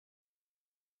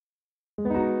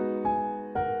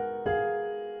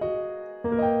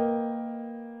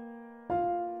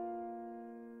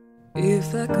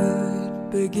If I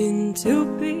could begin to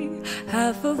be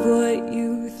half of what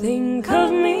you think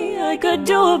of me, I could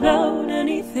do about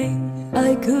anything.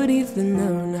 I could even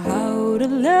learn how to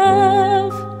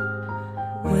love.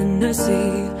 When I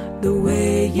see the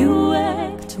way you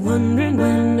act, wondering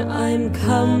when I'm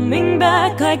coming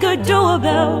back, I could do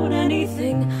about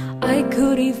anything. I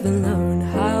could even learn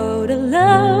how to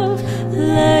love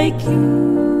like you.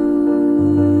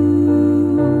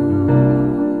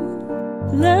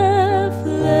 Love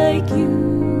like you.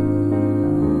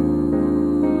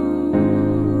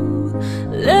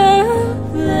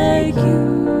 Love like you.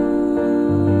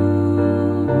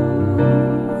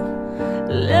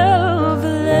 Love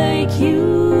like you.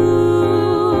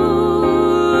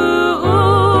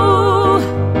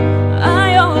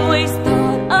 I always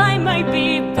thought I might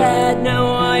be bad. Now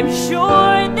I'm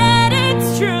sure that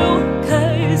it's true,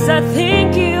 'cause I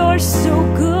think you're so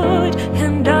good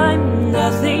and I'm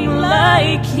nothing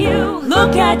like you.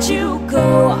 Look at you go,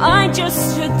 I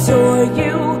just adore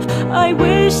you. I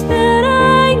wish that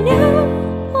I knew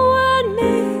what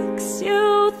makes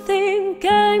you think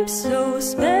I'm so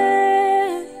special.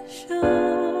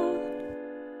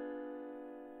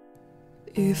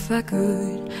 If I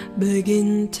could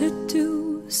begin to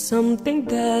do something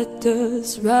that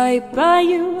does right by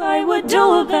you, I would do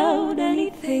about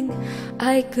anything.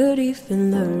 I could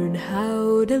even learn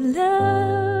how to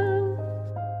love.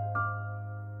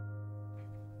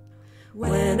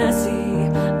 When I see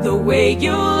the way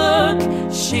you look,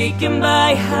 shaken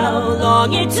by how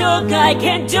long it took, I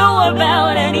can't do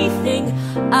about anything.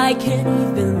 I can't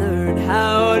even learn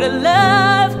how to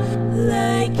love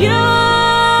like you.